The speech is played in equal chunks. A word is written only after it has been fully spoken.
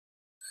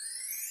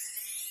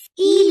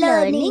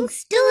E-Learning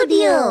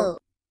Studio.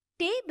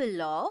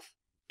 Table of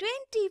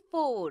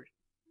 24.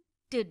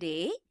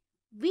 Today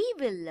we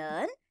will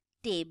learn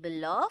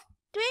table of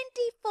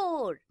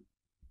 24.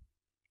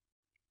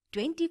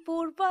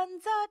 24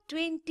 ones are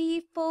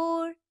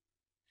 24.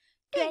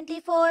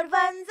 24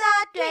 ones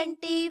are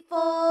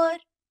 24.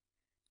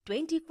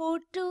 24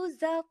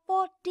 twos are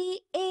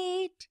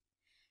 48.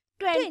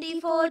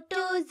 24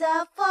 twos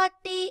are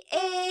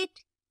 48.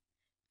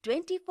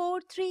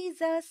 24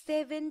 threes are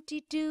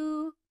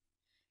 72.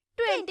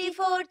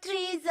 24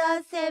 threes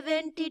are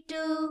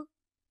 72.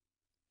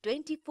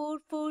 24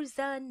 fours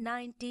are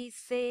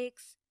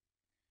 96.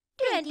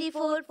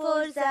 24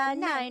 fours are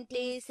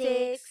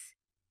 96.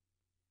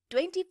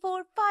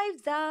 24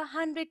 fives are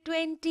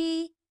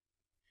 120.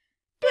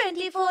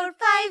 24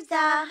 fives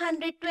are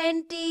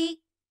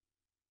 120.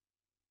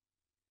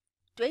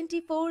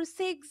 24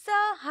 six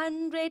are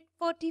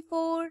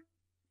 144.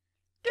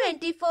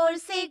 24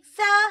 6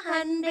 are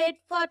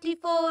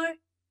 144.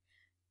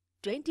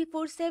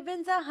 24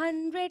 sevens are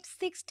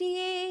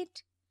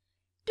 168.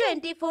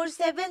 24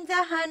 sevens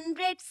are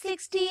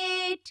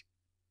 168.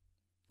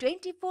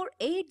 24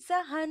 eights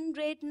are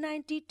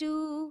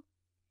 192.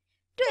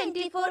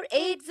 24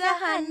 eights are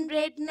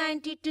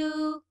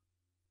 192.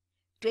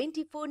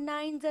 24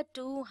 nines are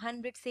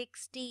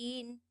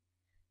 216.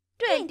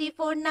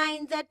 24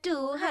 nines are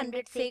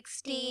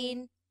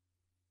 216.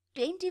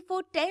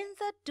 24 tens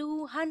are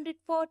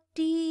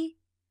 240.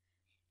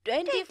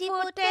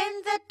 24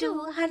 tens are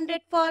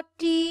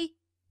 240.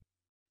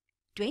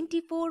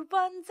 24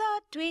 ones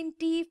are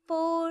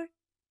 24.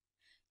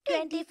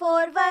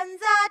 24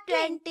 ones are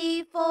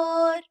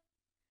 24.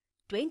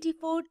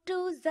 24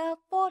 twos are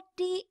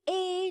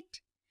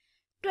 48.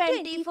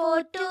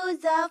 24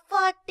 twos are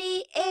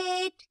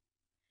 48.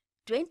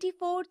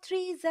 24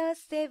 threes are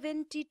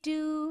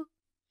 72.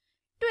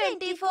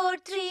 24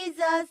 threes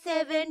are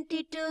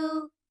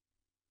 72.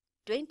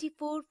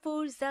 24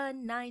 fours are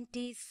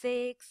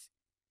 96.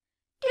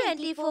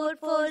 24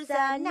 fours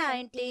are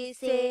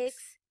 96.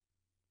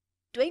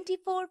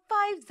 24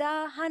 fives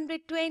are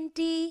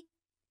 120.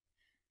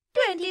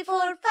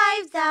 24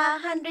 fives are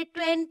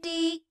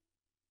 120.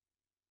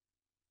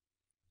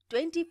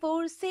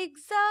 24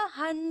 six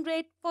are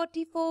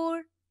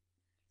 144.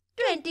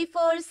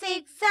 24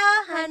 6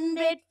 are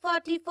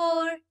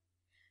 144.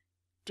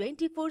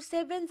 24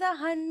 sevens are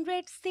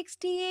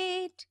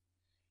 168.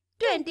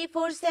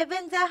 24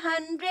 sevens are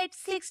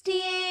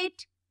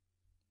 168.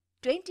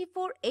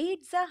 24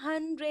 eights are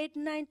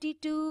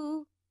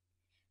 192.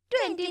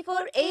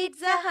 24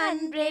 eights are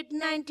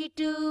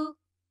 192.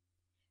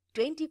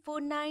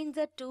 24 nines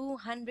are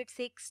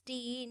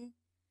 216.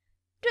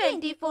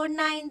 24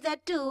 nines are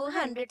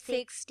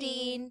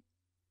 216.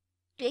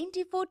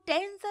 24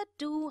 tens are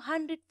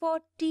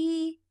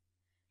 240.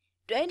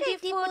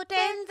 24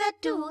 tens are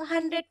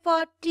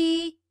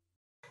 240.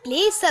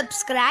 Please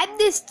subscribe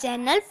this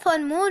channel for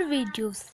more videos.